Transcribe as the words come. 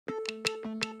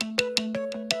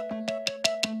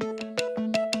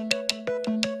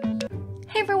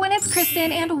it's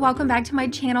Kristen and welcome back to my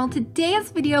channel.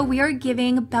 Today's video we are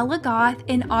giving Bella Goth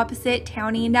an opposite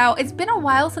townie. Now it's been a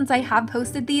while since I have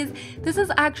posted these. This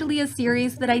is actually a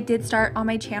series that I did start on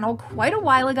my channel quite a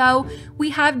while ago. We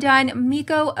have done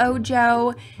Miko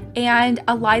Ojo and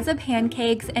Eliza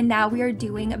Pancakes, and now we are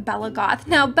doing Bella Goth.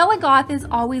 Now Bella Goth is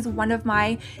always one of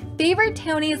my favorite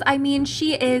townies. I mean,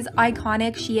 she is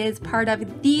iconic. She is part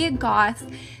of the goths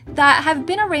that have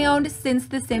been around since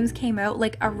The Sims came out,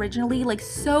 like originally, like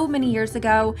so many years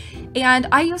ago. And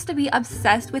I used to be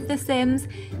obsessed with The Sims,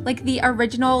 like the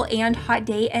original and Hot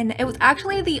Date, and it was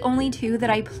actually the only two that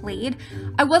I played.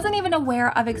 I wasn't even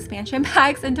aware of expansion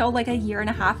packs until like a year and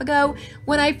a half ago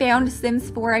when I found Sims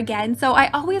 4 again. So I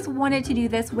always wanted to do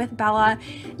this with Bella.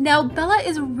 Now Bella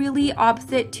is really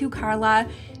opposite to Carla.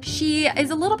 She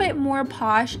is a little bit more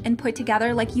posh and put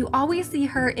together. Like, you always see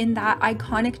her in that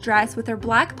iconic dress with her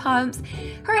black pumps.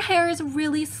 Her hair is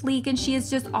really sleek and she is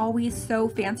just always so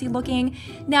fancy looking.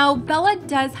 Now Bella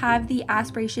does have the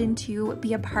aspiration to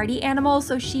be a party animal,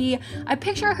 so I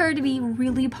picture her to be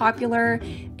really popular,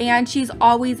 and she's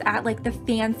always at like the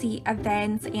fancy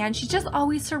events, and she's just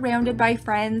always surrounded by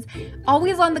friends,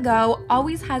 always on the go,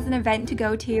 always has an event to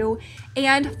go to.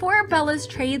 And for Bella's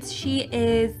traits, she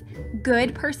is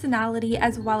good personality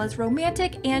as well as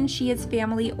romantic, and she is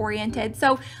family oriented.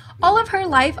 So all of her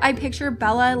life I picture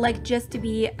Bella like just to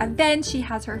be events. She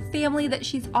has her family that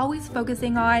she's always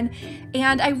focusing on,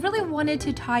 and I really wanted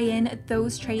to tie in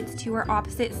those traits to her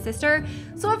opposite sister.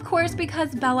 So of course,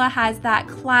 because Bella has that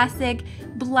classic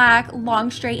black long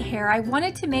straight hair, I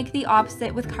wanted to make the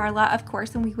opposite with Carla, of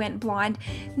course, and we went blonde.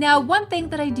 Now one thing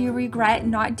that I do regret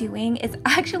not doing is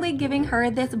actually giving her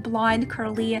this blonde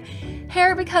curly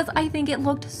hair, because I think it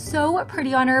looked so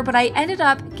pretty on her, but I ended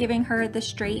up giving her the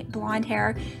straight blonde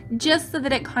hair just so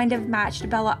that it kind of matched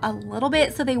Bella a little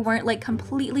bit, so they weren't like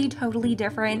completely totally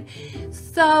different.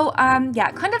 So yeah,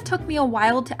 it kind of took me a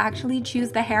while to actually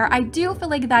choose the hair. I do feel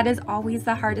like that is always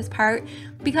the hardest part,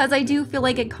 because I do feel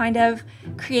like it kind of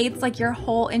creates like your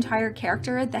whole entire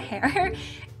character, the hair.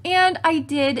 And I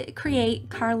did create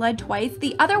Carla twice.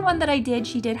 The other one that I did,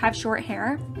 she did have short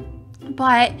hair,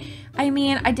 but I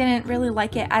mean, I didn't really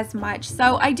like it as much.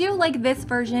 So I do like this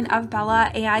version of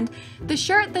Bella, and the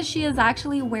shirt that she is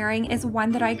actually wearing is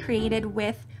one that I created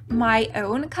with my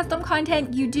own custom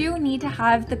content. You do need to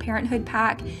have the Parenthood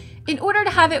pack in order to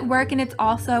have it work, and it's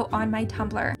also on my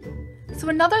Tumblr. So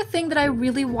another thing that I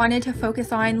really wanted to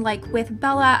focus on, like with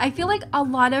Bella, I feel like a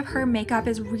lot of her makeup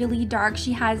is really dark.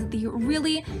 She has the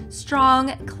really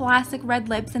strong classic red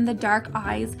lips and the dark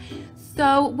eyes.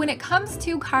 So when it comes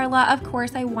to Carla, of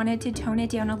course, I wanted to tone it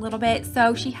down a little bit.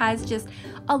 So she has just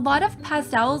a lot of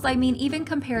pastels. I mean, even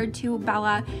compared to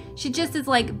Bella, she just is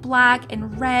like black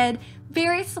and red,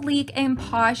 very sleek and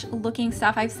posh looking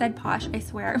stuff. I've said posh, I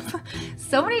swear,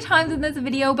 so many times in this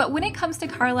video, but when it comes to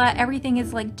Carla, everything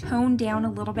is like toned down a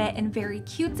little bit and very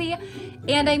cutesy.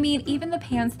 And I mean, even the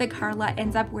pants that Carla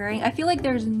ends up wearing, I feel like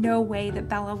there's no way that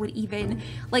Bella would even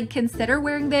like consider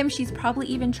wearing them. She's probably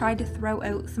even tried to throw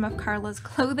out some of Carla's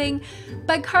clothing,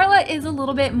 but Carla is a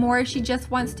little bit more, she just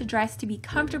wants to dress to be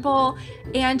comfortable,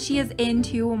 and she is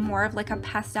into more of like a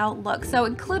pastel look. So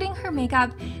including her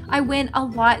makeup, I went a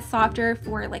lot softer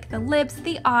for like the lips,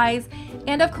 the eyes,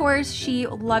 and of course she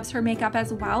loves her makeup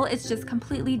as well. It's just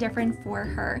completely different for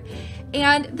her.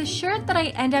 And the shirt that I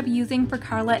end up using for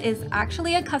Carla is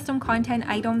actually a custom content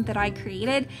item that I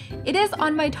created. It is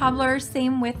on my Tumblr,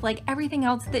 same with like everything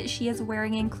else that she is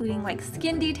wearing, including like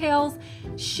skin details,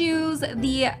 shoes,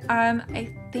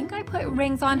 I think I put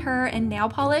rings on her and nail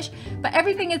polish, but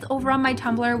everything is over on my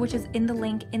Tumblr, which is in the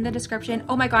link in the description.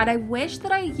 Oh my god, I wish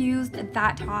that I used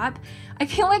that top. I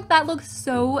feel like that looks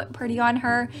so pretty on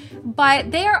her,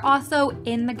 but they are also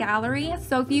in the gallery.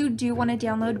 So if you do want to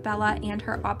download Bella and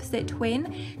her opposite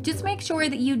twin, just make sure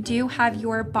that you do have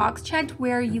your box checked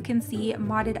where you can see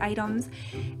modded items.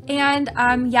 And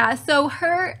yeah, so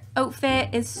her outfit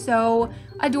is so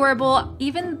adorable.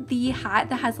 Even the hat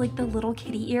that has like the little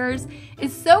kitty ears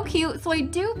is so cute. So I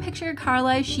do picture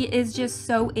Carla, she is just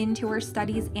so into her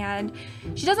studies and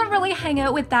she doesn't really hang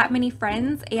out with that many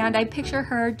friends, and I picture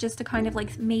her just to kind of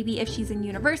like, maybe if she's in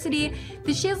university,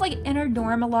 that she is like in her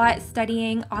dorm a lot,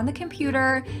 studying on the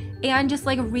computer and just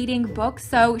like reading books.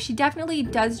 So she definitely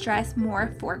does dress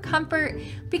more for comfort,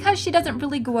 because she doesn't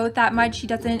really go out that much. She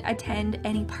doesn't attend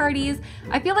any parties.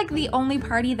 I feel like the only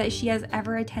party that she has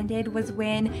ever attended was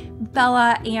when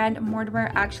Bella and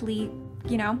Mortimer actually,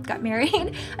 you know, got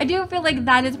married. I do feel like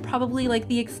that is probably like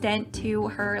the extent to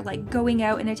her like going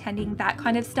out and attending that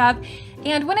kind of stuff.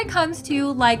 And when it comes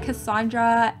to like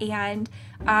Cassandra and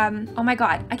oh my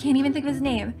god, I can't even think of his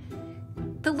name.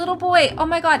 the little boy, oh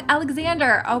my god,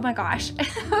 Alexander, oh my gosh.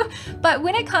 But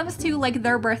when it comes to like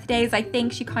their birthdays, I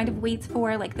think she kind of waits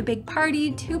for like the big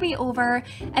party to be over,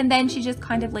 and then she just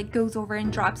kind of like goes over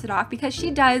and drops it off, because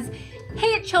she does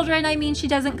hate children. I mean, she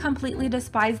doesn't completely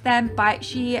despise them, but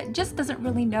she just doesn't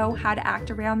really know how to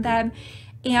act around them.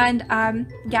 And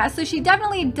yeah, so she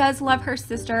definitely does love her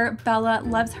sister. Bella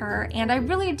loves her, and I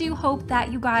really do hope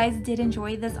that you guys did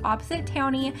enjoy this opposite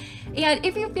townie. And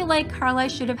if you feel like Carla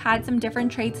should have had some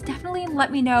different traits, definitely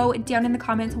let me know down in the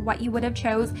comments what you would have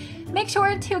chose. Make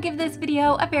sure to give this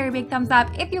video a very big thumbs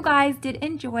up if you guys did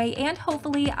enjoy, and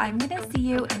hopefully I'm gonna see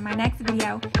you in my next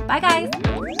video. Bye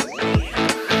guys.